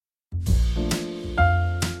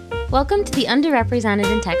Welcome to the Underrepresented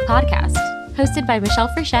in Tech podcast, hosted by Michelle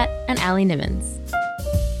Frechette and Allie Nimmons.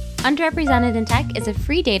 Underrepresented in Tech is a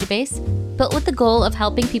free database built with the goal of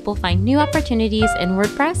helping people find new opportunities in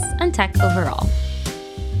WordPress and tech overall.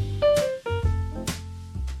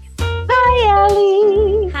 Hi,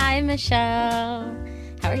 Allie. Hi, Michelle.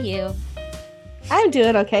 How are you? I'm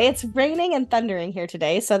doing okay. It's raining and thundering here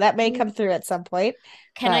today, so that may come through at some point.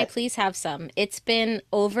 Can I please have some? It's been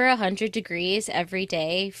over 100 degrees every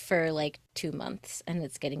day for like 2 months, and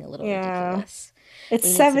it's getting a little ridiculous.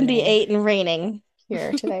 It's 78 and raining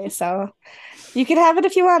here today, so you can have it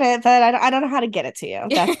if you want it, but I don't know how to get it to you.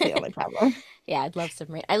 That's the only problem. Yeah, I'd love some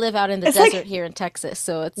rain. I live out in the desert here in Texas,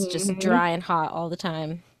 so it's just dry and hot all the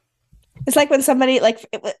time. It's like when somebody, like,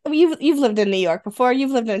 you've lived in New York before,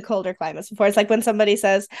 you've lived in colder climates before. It's like when somebody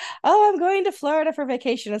says, "Oh, I'm going to Florida for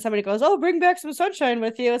vacation," and somebody goes, "Oh, bring back some sunshine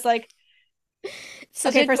with you." It's like,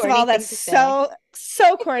 okay, first of all, that's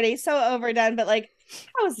so corny, so overdone, but like,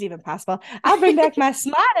 how is it even possible? I'll bring back my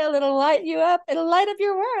smile, it'll light you up, it'll light up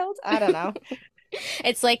your world. I don't know.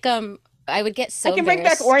 It's like I would get so I can bring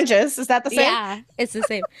back oranges. Is that the same? Yeah, it's the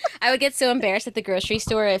same. I would get so embarrassed at the grocery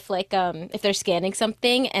store if if they're scanning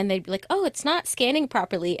something and they'd be like, "Oh, it's not scanning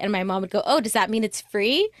properly," and my mom would go, "Oh, does that mean it's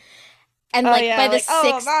free?" And by the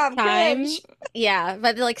sixth time, yeah,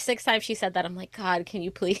 by the sixth time she said that, I'm like, "God, can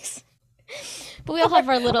you please?" But we all have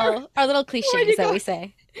our little cliches that we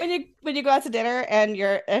say. When you go out to dinner and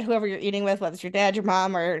whoever you're eating with, whether it's your dad, your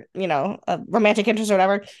mom, or a romantic interest or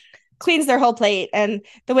whatever, cleans their whole plate, and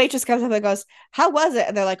the waitress comes up and goes, "How was it?"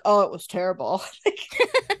 And they're like, "Oh, it was terrible."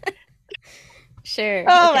 Sure.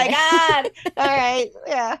 Oh, okay. My God. All right.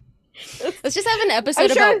 Yeah. Let's just have an episode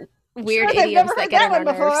about weird idioms that get on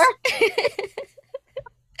our nerves.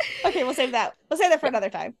 Okay, we'll save that. We'll save that for another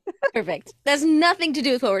time. Perfect. That's nothing to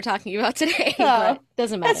do with what we're talking about today. But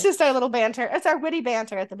doesn't matter. That's just our little banter. It's our witty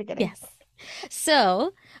banter at the beginning. Yes.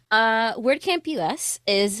 So, WordCamp US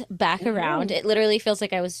is back around. It literally feels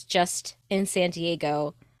like I was just in San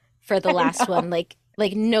Diego for the last one. Like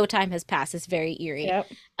no time has passed. It's very eerie. Yep.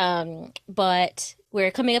 But we're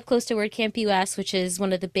coming up close to WordCamp US, which is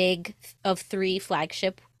one of the big of 3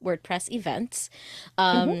 flagship WordPress events.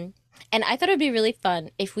 And I thought it would be really fun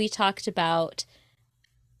if we talked about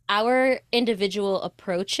our individual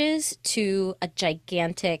approaches to a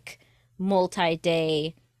gigantic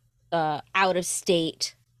multi-day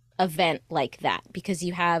out-of-state event like that, because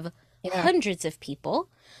you have hundreds of people.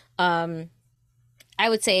 I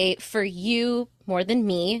would say for you more than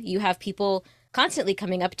me, you have people constantly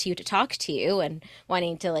coming up to you to talk to you and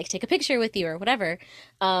wanting to take a picture with you or whatever.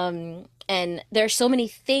 And there's so many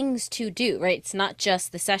things to do, right? It's not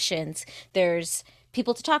just the sessions. There's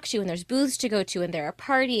people to talk to, and there's booths to go to, and there are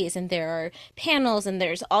parties, and there are panels, and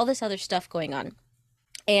there's all this other stuff going on.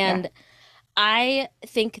 And I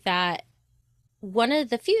think that one of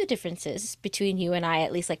the few differences between you and I,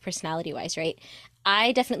 at least personality-wise, right?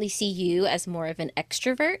 I definitely see you as more of an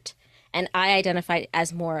extrovert, and I identify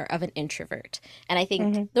as more of an introvert. And I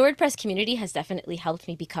think the WordPress community has definitely helped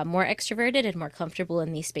me become more extroverted and more comfortable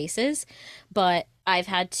in these spaces. But I've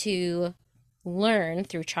had to learn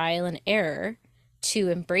through trial and error to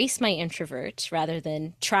embrace my introvert rather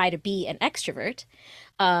than try to be an extrovert,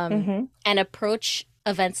 and approach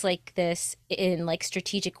events like this in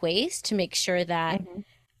strategic ways to make sure that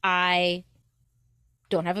I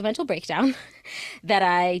don't have a mental breakdown, that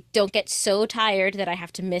I don't get so tired that I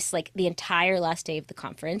have to miss the entire last day of the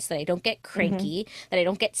conference, that I don't get cranky, that I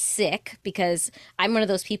don't get sick, because I'm one of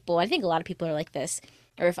those people, I think a lot of people are like this,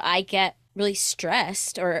 or if I get really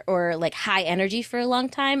stressed or high energy for a long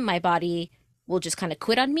time, my body will just kind of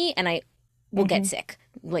quit on me and I will get sick,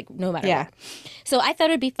 no matter what. So I thought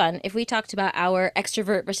it'd be fun if we talked about our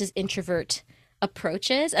extrovert versus introvert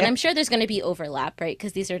approaches, and I'm sure there's going to be overlap, right?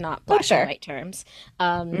 Because these are not black and white terms.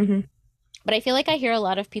 But I feel like I hear a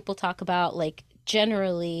lot of people talk about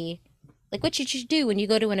generally what you should do when you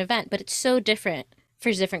go to an event, but it's so different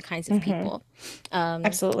for different kinds of people.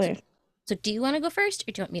 Absolutely. So do you want to go first,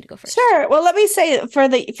 or do you want me to go first? Sure. Well, let me say,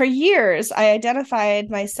 for years I identified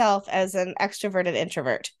myself as an extroverted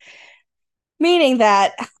introvert, meaning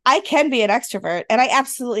that I can be an extrovert and I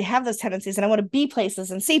absolutely have those tendencies and I want to be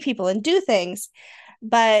places and see people and do things.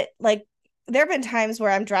 But there have been times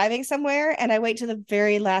where I'm driving somewhere and I wait to the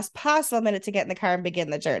very last possible minute to get in the car and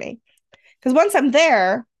begin the journey. Because once I'm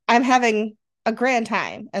there, I'm having a grand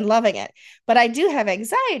time and loving it. But I do have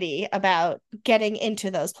anxiety about getting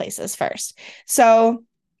into those places first. So,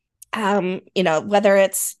 whether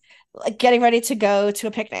it's getting ready to go to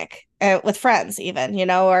a picnic with friends, even,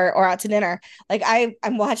 or out to dinner.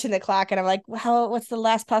 I'm watching the clock and I'm like, well, what's the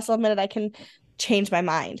last possible minute I can change my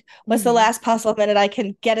mind? What's the Hmm. last possible minute I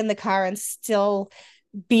can get in the car and still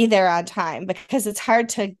be there on time? Because it's hard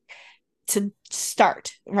to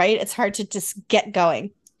start, right? It's hard to just get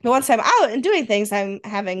going. But once I'm out and doing things, I'm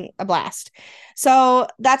having a blast. So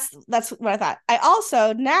that's what I thought. I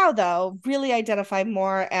also now though really identify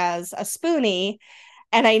more as a spoonie,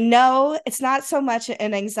 and I know it's not so much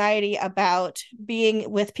an anxiety about being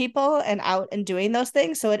with people and out and doing those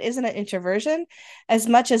things. So it isn't an introversion as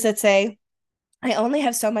much as it's a I only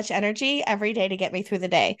have so much energy every day to get me through the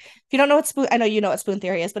day. If you don't know what spoon, I know you know what spoon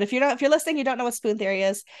theory is, but if you're listening, you don't know what spoon theory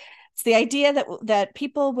is. It's the idea that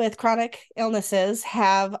people with chronic illnesses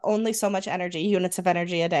have only so much energy, units of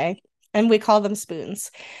energy a day, and we call them spoons.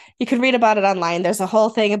 You can read about it online. There's a whole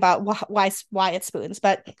thing about why it's spoons,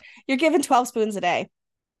 but you're given 12 spoons a day.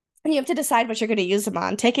 And you have to decide what you're going to use them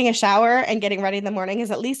on. Taking a shower and getting ready in the morning is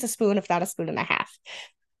at least a spoon, if not a spoon and a half.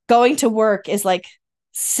 Going to work is like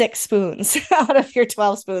 6 spoons out of your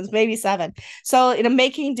 12 spoons, maybe 7. So,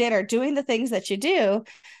 making dinner, doing the things that you do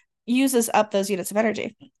uses up those units of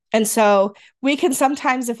energy. And so we can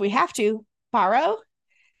sometimes, if we have to, borrow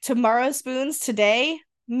tomorrow's spoons today,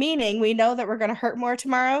 meaning we know that we're going to hurt more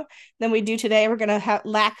tomorrow than we do today. We're going to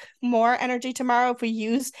lack more energy tomorrow if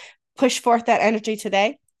we push forth that energy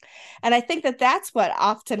today. And I think that that's what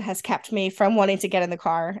often has kept me from wanting to get in the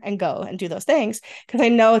car and go and do those things, because I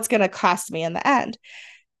know it's going to cost me in the end.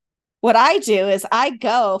 What I do is I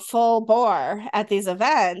go full bore at these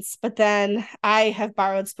events, but then I have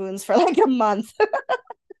borrowed spoons for like a month.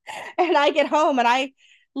 And I get home and I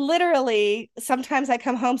literally sometimes I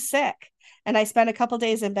come home sick and I spend a couple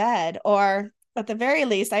days in bed, or at the very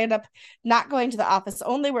least I end up not going to the office,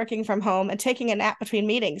 only working from home and taking a nap between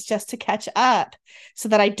meetings just to catch up so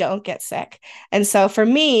that I don't get sick. And so for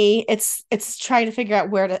me, it's trying to figure out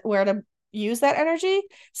where to use that energy.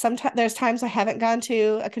 Sometimes there's times I haven't gone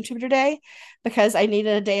to a contributor day because I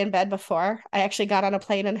needed a day in bed before I actually got on a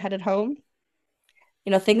plane and headed home,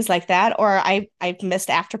 things like that. Or I've missed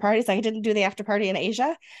after parties. Like I didn't do the after party in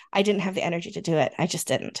Asia. I didn't have the energy to do it. I just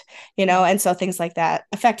didn't, and so things like that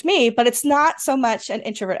affect me, but it's not so much an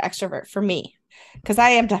introvert extrovert for me, because I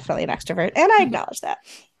am definitely an extrovert and I acknowledge that.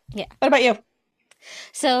 Yeah. What about you?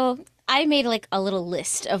 So I made like a little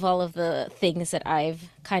list of all of the things that I've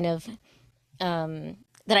kind of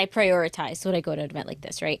that I prioritize when I go to an event like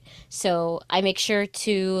this, right? So I make sure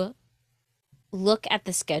to look at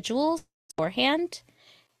the schedule beforehand,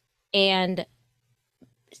 and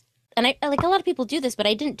I like a lot of people do this, but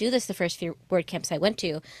I didn't do this the first few word camps I went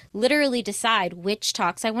to. Literally decide which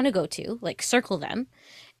talks I want to go to, like circle them,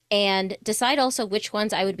 and decide also which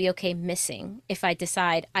ones I would be okay missing if I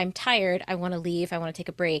decide I'm tired, I want to leave, I want to take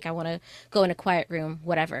a break, I want to go in a quiet room,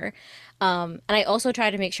 whatever. And I also try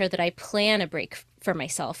to make sure that I plan a break for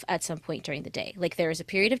myself at some point during the day. Like there is a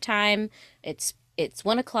period of time, it's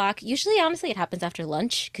 1 o'clock. Usually, honestly, it happens after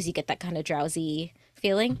lunch because you get that kind of drowsy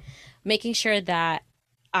feeling. Making sure that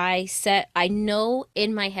I know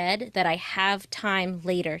in my head that I have time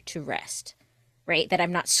later to rest, right? That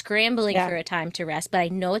I'm not scrambling Yeah. for a time to rest, but I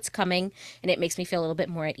know it's coming and it makes me feel a little bit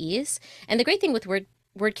more at ease. And the great thing with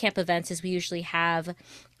WordCamp events is we usually have,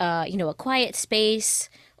 a quiet space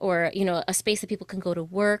or, a space that people can go to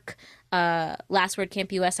work. Last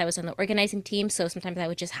WordCamp US, I was on the organizing team, so sometimes I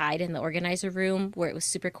would just hide in the organizer room where it was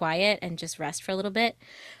super quiet and just rest for a little bit.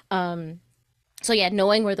 So yeah,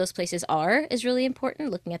 knowing where those places are is really important,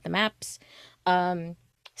 looking at the maps. Um,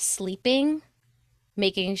 Sleeping,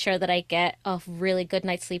 making sure that I get a really good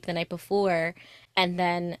night's sleep the night before. And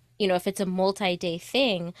then, if it's a multi-day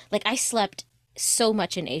thing, like I slept so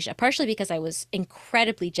much in Asia, partially because I was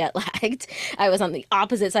incredibly jet lagged. I was on the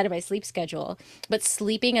opposite side of my sleep schedule, but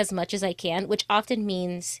sleeping as much as I can, which often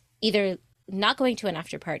means either not going to an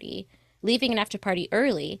after party, leaving an after party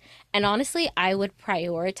early. And honestly, I would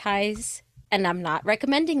prioritize, and I'm not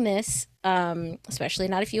recommending this, especially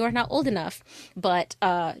not if you are not old enough, but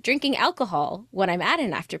drinking alcohol when I'm at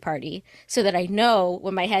an after party so that I know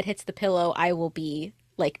when my head hits the pillow, I will be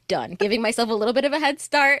like done, giving myself a little bit of a head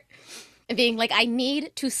start and being like, I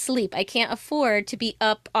need to sleep. I can't afford to be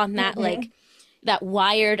up on that, like, Mm-hmm. that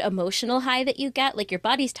wired emotional high that you get. Like your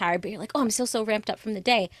body's tired, but you're like, oh, I'm still so ramped up from the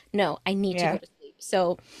day. No, I need to go Yeah. to sleep.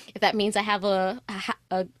 So if that means I have a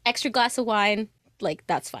extra glass of wine, like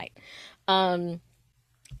that's fine. Um,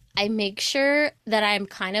 I make sure that I'm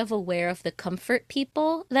kind of aware of the comfort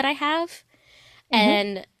people that I have. Mm-hmm.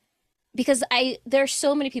 And because there are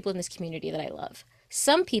so many people in this community that I love.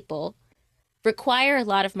 Some people require a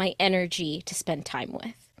lot of my energy to spend time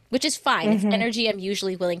with, which is fine. It's Mm-hmm. energy I'm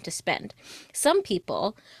usually willing to spend. Some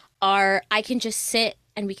people I can just sit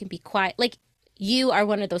and we can be quiet. Like you are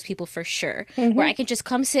one of those people for sure, where I Hmm. can just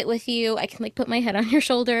come sit with you. I can like put my head on your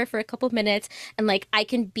shoulder for a couple minutes and like I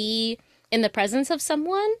can be in the presence of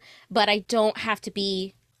someone, but I don't have to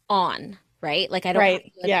be on, right? Like I don't have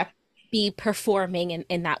Right. to Yeah. be performing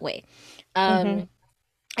in that way. Hmm. Um,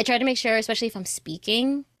 I try to make sure, especially if I'm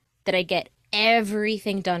speaking, that I get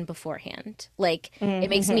everything done beforehand. Like it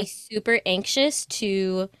makes me Hmm. super anxious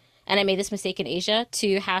to, and I made this mistake in Asia,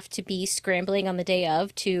 to have to be scrambling on the day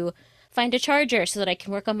of to find a charger so that I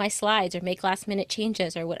can work on my slides or make last minute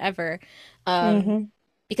changes or whatever. Um, Hmm.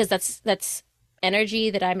 because that's energy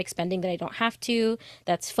that I'm expending that I don't have to.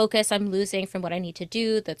 That's focus I'm losing from what I need to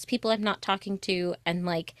do. That's people I'm not talking to, and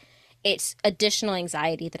like it's additional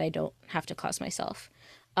anxiety that I don't have to cause myself.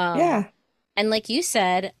 Um, Yeah. and like you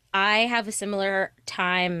said, I have a similar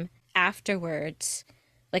time afterwards.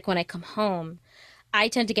 Like when I come home, I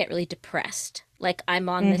tend to get really depressed. Like I'm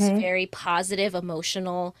on this Hmm. very positive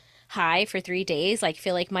emotional high for 3 days. Like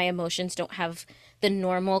feel like my emotions don't have the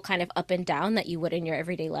normal kind of up and down that you would in your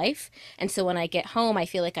everyday life. And so when I get home, I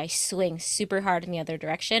feel like I swing super hard in the other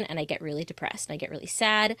direction and I get really depressed and I get really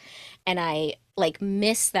sad and I like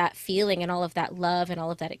miss that feeling and all of that love and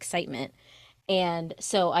all of that excitement. And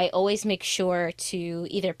so I always make sure to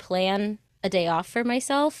either plan a day off for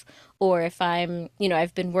myself, or if I'm,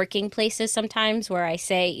 I've been working places sometimes where I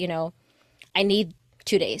say, I need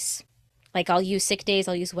 2 days. Like I'll use sick days,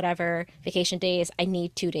 I'll use whatever vacation days. I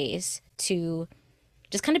need 2 days to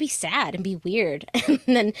just kind of be sad and be weird and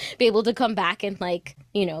then be able to come back and like,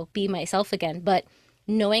 be myself again. But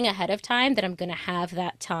knowing ahead of time that I'm going to have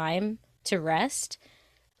that time to rest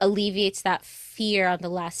alleviates that fear on the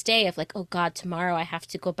last day of like, oh God, tomorrow I have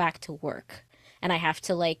to go back to work and I have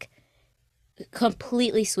to like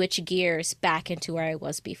completely switch gears back into where I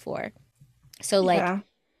was before. So, like, Yeah.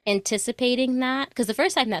 anticipating that, because the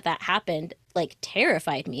first time that that happened, like,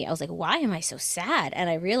 terrified me. I was like, why am I so sad? And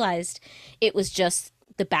I realized it was just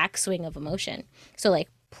the backswing of emotion. So, like,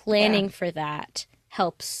 Yeah. planning for that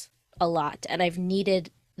helps a lot. And I've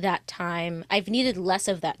needed that time. I've needed less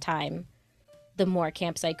of that time the more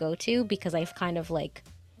camps I go to because I've kind of like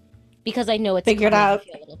because I know it's Figured coming, I out.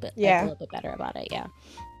 feel a Yeah. little bit better about it. Yeah.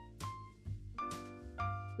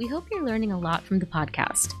 We hope you're learning a lot from the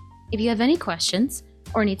podcast. If you have any questions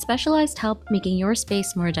or need specialized help making your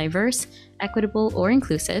space more diverse, equitable, or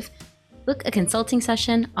inclusive, book a consulting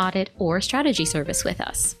session, audit, or strategy service with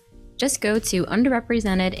us. Just go to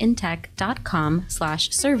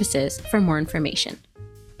underrepresentedintech.com/services for more information.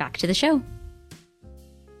 Back to the show.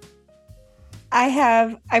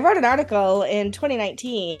 I wrote an article in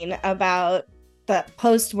 2019 about the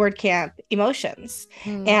post WordCamp emotions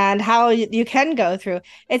Mm, and how you can go through.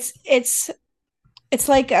 It's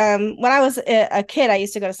like when I was a kid, I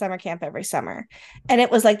used to go to summer camp every summer, and it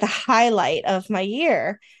was like the highlight of my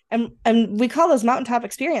year. And we call those mountaintop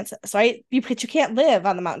experiences, right? But you can't live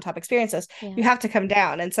on the mountaintop experiences. You yeah. have to come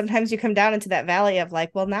down, and sometimes you come down into that valley of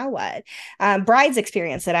like, well, now what? Brides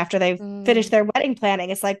experience it after they've finished Mm, their wedding planning.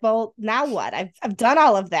 It's like, well, now what? I've done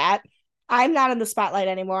all of that. I'm not in the spotlight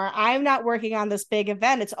anymore. I'm not working on this big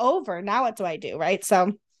event. It's over. Now what do I do? Right.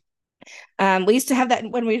 So we used to have that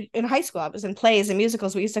when we in high school. I was in plays and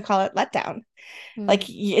musicals. We used to call it letdown. Like mm,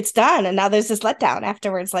 it's done, and now there's this letdown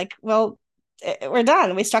afterwards. Like, well, we're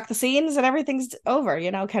done. We struck the scenes, and everything's over,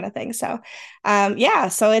 kind of thing. So, yeah.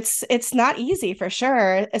 So it's not easy for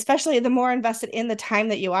sure, especially the more invested in the time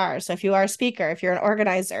that you are. So if you are a speaker, if you're an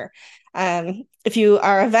organizer, if you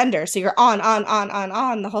are a vendor, so you're on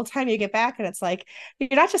the whole time you get back, and it's like you're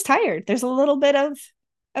not just tired. There's a little bit of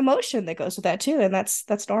emotion that goes with that too, and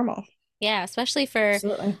that's normal. yeah, especially for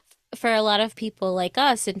Absolutely. a lot of people like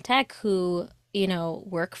us in tech who,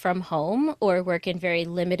 work from home or work in very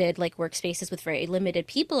limited like workspaces with very limited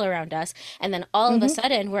people around us. And then all of a Hmm.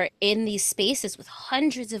 sudden we're in these spaces with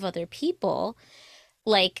hundreds of other people.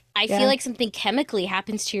 Like I feel Yeah. like something chemically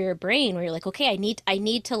happens to your brain where you're like, okay, I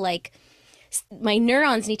need to like my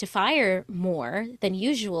neurons need to fire more than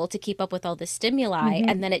usual to keep up with all this stimuli. Hmm.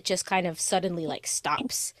 And then it just kind of suddenly like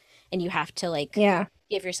stops and you have to like Yeah.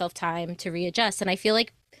 give yourself time to readjust. And I feel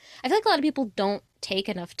like a lot of people don't take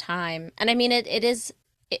enough time. And I mean, it is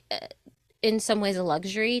in some ways a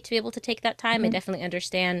luxury to be able to take that time. I Hmm. definitely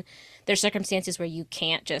understand there's circumstances where you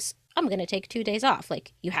can't just, I'm going to take 2 days off.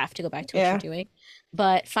 Like you have to go back to what you're Yeah. doing.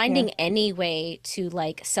 But Yeah. finding any way to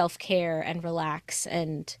like self care and relax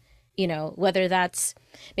and, whether that's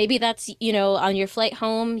maybe that's, on your flight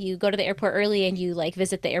home, you go to the airport early and you like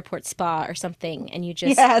visit the airport spa or something and you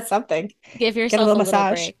just Yeah, something. give Get a yourself little a little massage.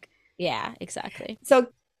 break. Yeah, exactly. So,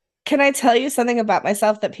 can I tell you something about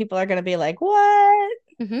myself that people are going to be like, "What?"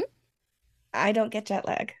 Hmm. I don't get jet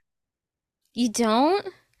lag. You don't?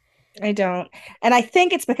 I don't. And I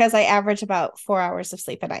think it's because I average about 4 hours of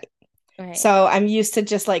sleep a night. Right. So I'm used to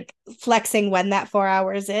just like flexing when that 4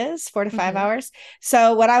 hours is, 4 to 5 Hmm. hours.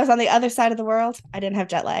 So when I was on the other side of the world, I didn't have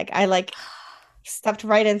jet lag. I like stepped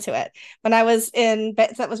right into it. When I was in,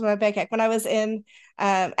 that was my Bangkok. When I was in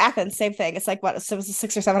Athens, same thing. It's like what, so it was a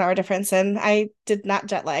 6 or 7 hour difference, and I did not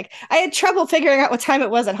jet lag. I had trouble figuring out what time it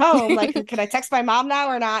was at home. Like, can I text my mom now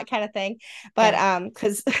or not, kind of thing. But Right.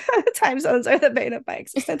 because time zones are the bane of my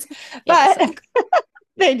existence. Yeah, they But suck.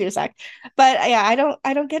 they do suck. But yeah,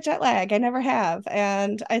 I don't get jet lag. I never have.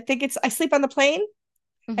 And I think I sleep on the plane.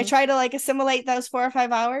 I Hmm. try to like assimilate those 4 or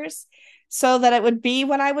 5 hours so that it would be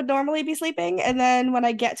when I would normally be sleeping. And then when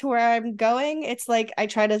I get to where I'm going, it's like I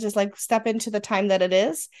try to just like step into the time that it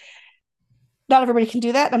is. Not everybody can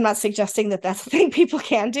do that. I'm not suggesting that that's the thing people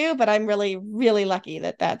can do, but I'm really, really lucky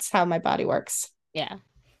that that's how my body works. Yeah.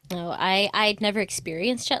 No, I'd never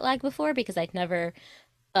experienced jet lag before because I've never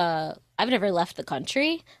left the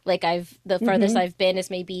country. Like the farthest Mm-hmm. I've been is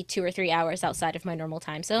maybe 2 or 3 hours outside of my normal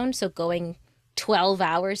time zone. So going 12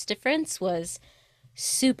 hours difference was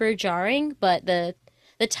super jarring. But the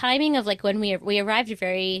timing of like when we arrived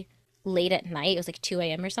very late at night, it was like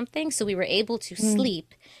 2 a.m. or something. So we were able to Mm.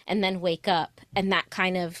 sleep and then wake up, and that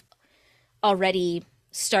kind of already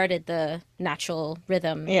started the natural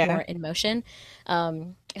rhythm more Yeah. in motion.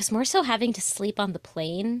 It was more so having to sleep on the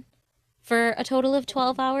plane for a total of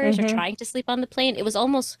 12 hours or Mm-hmm. trying to sleep on the plane. It was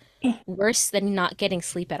almost worse than not getting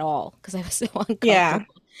sleep at all because I was so Yeah.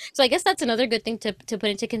 uncomfortable. So I guess that's another good thing to put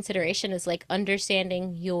into consideration is like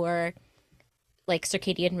understanding your like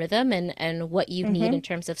circadian rhythm and what you need in Mm-hmm.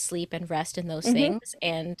 terms of sleep and rest and those Mm-hmm. things.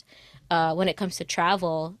 And when it comes to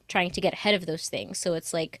travel, trying to get ahead of those things. So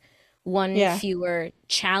it's like one Yeah. fewer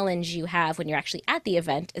challenge you have when you're actually at the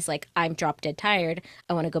event is like, I'm drop dead tired.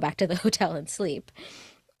 I want to go back to the hotel and sleep.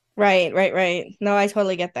 Right, right, right. No, I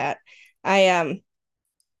totally get that. I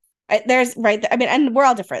there's right. I mean, and we're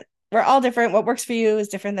all different. We're all different. What works for you is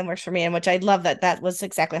different than works for me, and which I love that that was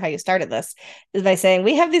exactly how you started this, is by saying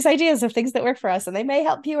we have these ideas of things that work for us, and they may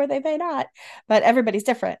help you or they may not, but everybody's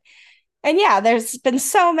different. And yeah, there's been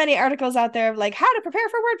so many articles out there of like how to prepare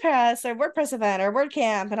for WordPress or WordPress event or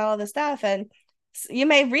WordCamp and all of this stuff, and you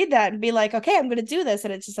may read that and be like, okay, I'm going to do this,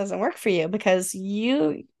 and it just doesn't work for you because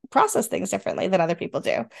you process things differently than other people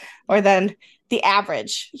do, or than the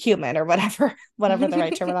average human, or whatever whatever the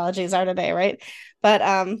right terminologies are today, right? but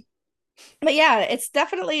um but yeah, it's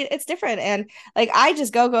different. And like I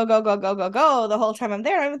just go, go, go, go, go, go, go the whole time I'm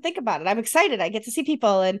there. I don't even think about it. I'm excited. I get to see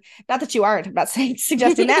people. And not that you aren't, I'm not saying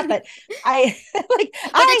suggesting that, but I like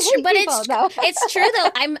But I hate people. No. it's true though.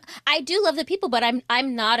 I do love the people, but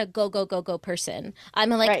I'm not a go go go go person. I'm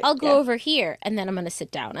like Right. I'll go Yeah. over here and then I'm gonna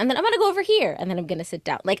sit down and then I'm gonna go over here and then I'm gonna sit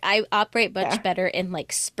down. Like I operate much Yeah. better in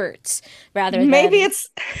like spurts rather Maybe than it's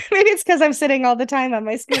maybe it's because I'm sitting all the time on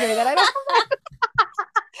my scooter that I don't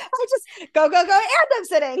I just go, go, go, and I'm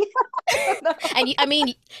sitting. I don't know. and I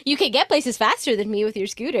mean you can get places faster than me with your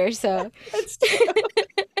scooter, so That's true.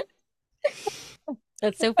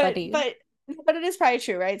 that's so But funny. but but it is probably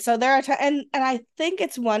true, right? So there are and I think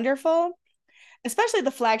it's wonderful, especially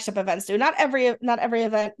the flagship events do. Not every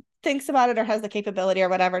event thinks about it or has the capability or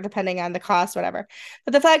whatever, depending on the cost, whatever.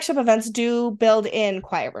 But the flagship events do build in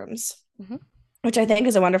quiet rooms, Hmm. which I think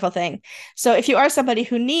is a wonderful thing. So if you are somebody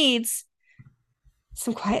who needs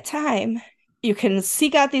some quiet time, you can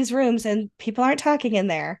seek out these rooms and people aren't talking in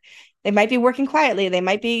there. They might be working quietly. They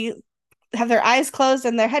might be have their eyes closed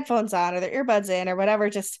and their headphones on or their earbuds in or whatever,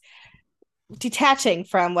 just detaching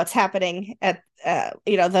from what's happening at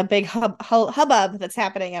the big hubbub that's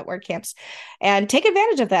happening at word camps, and take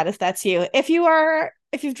advantage of that if that's you. If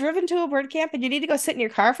you've driven to a word camp and you need to go sit in your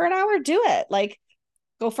car for an hour, do it. Like,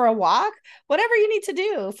 go for a walk, whatever you need to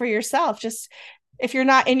do for yourself. Just, if you're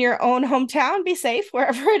not in your own hometown, be safe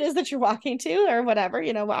wherever it is that you're walking to, or whatever.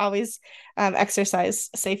 Always exercise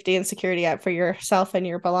safety and security out for yourself and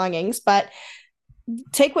your belongings, but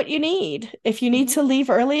take what you need. If you need Hmm. to leave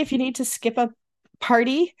early, if you need to skip a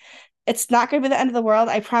party, it's not going to be the end of the world.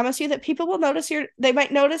 I promise you that people will they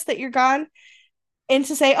might notice that you're gone, and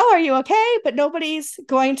to say, oh, are you okay? But nobody's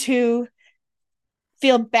going to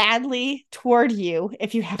feel badly toward you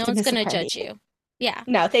if you have No to one's miss a gonna party. judge you. Yeah.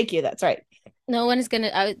 No, thank you. That's right. No one is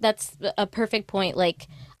gonna. That's a perfect point. Like,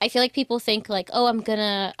 I feel like people think like, oh, I'm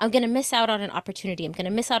gonna miss out on an opportunity. I'm gonna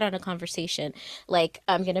miss out on a conversation. Like,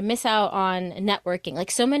 I'm gonna miss out on networking. Like,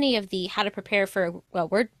 so many of the how to prepare for a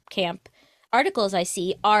word camp articles I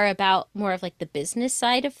see are about more of like the business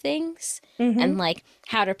side of things and Mm-hmm. like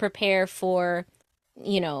how to prepare for,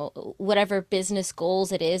 whatever business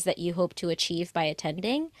goals it is that you hope to achieve by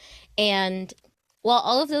attending. And while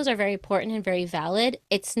all of those are very important and very valid,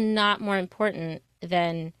 it's not more important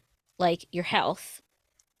than like your health.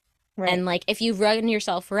 Right. And like if you run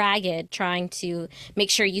yourself ragged trying to make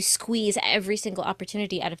sure you squeeze every single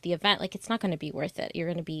opportunity out of the event, like it's not going to be worth it. You're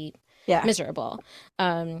going to be Yeah, miserable.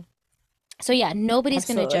 Um, so yeah, nobody's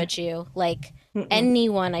going to absolutely. judge you. Like Mm-mm.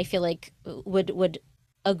 anyone, I feel like would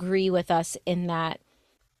agree with us in that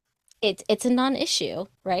it's a non-issue,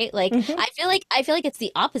 right? Like Hmm. I feel like it's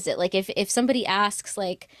the opposite. Like if somebody asks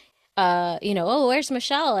like you know, oh, where's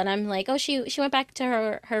Michelle? And I'm like, oh, she went back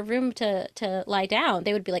to her room to lie down.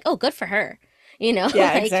 They would be like, oh, good for her. You know,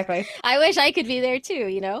 Yeah, like exactly. I wish I could be there too,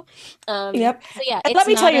 you know? Yep. So yeah, And let it's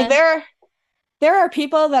me tell not you, a there are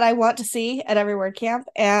people that I want to see at every word camp,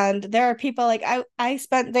 and there are people like I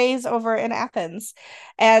spent days over in Athens,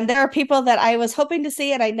 and there are people that I was hoping to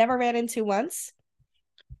see and I never ran into once.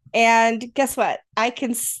 And guess what? I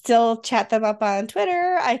can still chat them up on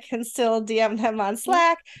Twitter. I can still DM them on yeah,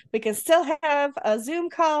 Slack. We can still have a Zoom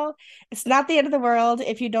call. It's not the end of the world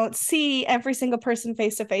if you don't see every single person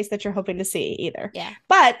face to face that you're hoping to see either. yeah.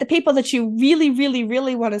 But the people that you really, really,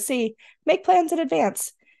 really want to see, make plans in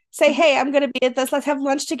advance. Say, Hmm. hey, I'm going to be at this. Let's have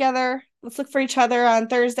lunch together. Let's look for each other on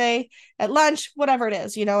Thursday at lunch, whatever it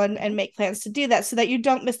is, and make plans to do that so that you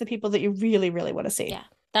don't miss the people that you really, really want to see. Yeah.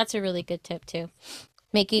 That's a really good tip too.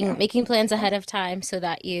 Yeah. Making plans ahead of time so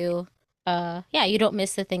that you yeah, you don't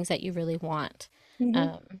miss the things that you really want. Mm-hmm.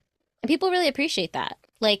 And people really appreciate that.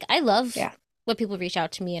 Like I love Yeah. when people reach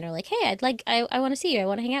out to me and are like, "Hey, I want to see you. I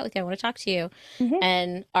want to hang out with you. I want to talk to you." Mm-hmm.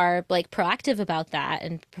 And are like proactive about that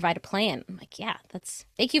and provide a plan. I'm like, "Yeah, that's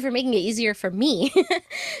thank you for making it easier for me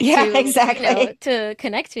Yeah, to, you know, exactly. to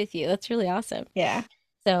connect with you. That's really awesome." Yeah,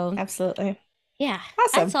 So, absolutely. yeah,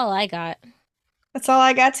 that's Awesome. all I got. That's all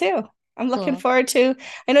I got too. I'm looking Cool. forward to.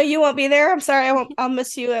 I know you won't be there. I'm sorry. I'll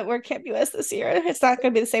miss you at Work Camp US this year. It's not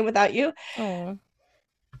going to be the same without you. Oh.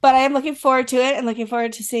 But I am looking forward to it and looking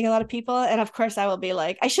forward to seeing a lot of people. And of course, I will be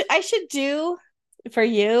like, I should do for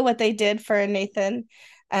you what they did for Nathan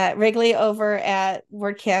Wrigley over at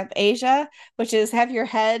WordCamp Asia, which is have your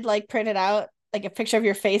head like printed out, like a picture of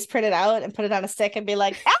your face printed out and put it on a stick and be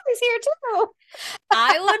like, Allie's here too.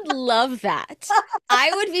 I would love that.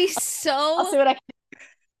 I would be I'll so see what I can.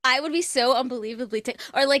 I would be so unbelievably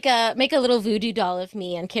or like make a little voodoo doll of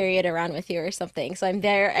me and carry it around with you or something. So I'm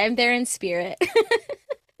there in spirit.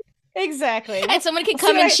 Exactly. And Well, someone can I'll see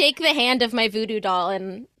come what and I shake the hand of my voodoo doll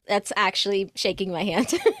and that's actually shaking my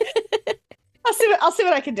hand. I'll see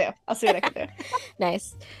what I can do. I'll see what I can do.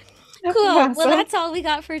 Nice. Cool. Well, Awesome. that's all we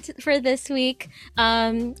got for this week.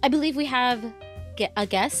 I believe we have a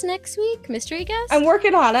guest next week, mystery I'm guest.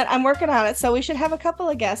 working on it. I'm working on it. So we should have a couple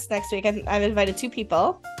of guests next week. I've invited two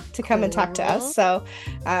people to come and talk to us. Cool. So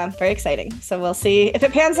very exciting. So we'll see if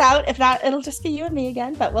it pans out. If not, it'll just be you and me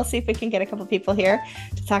again. But we'll see if we can get a couple people here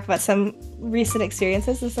to talk about some recent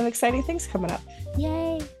experiences and some exciting things coming up.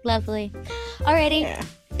 Yay. Lovely. Alrighty. Yeah.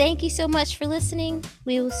 Thank you so much for listening.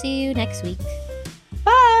 We will see you next week.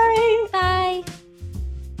 Bye. Bye.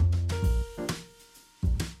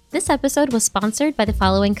 This episode was sponsored by the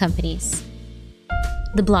following companies.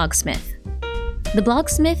 The Blogsmith. The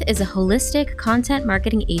Blogsmith is a holistic content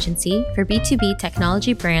marketing agency for B2B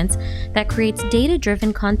technology brands that creates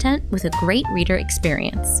data-driven content with a great reader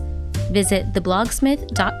experience. Visit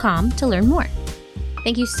theblogsmith.com to learn more.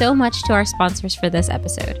 Thank you so much to our sponsors for this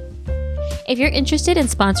episode. If you're interested in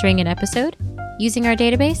sponsoring an episode, using our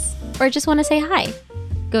database, or just want to say hi,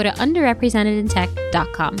 go to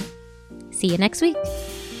underrepresentedintech.com. See you next week.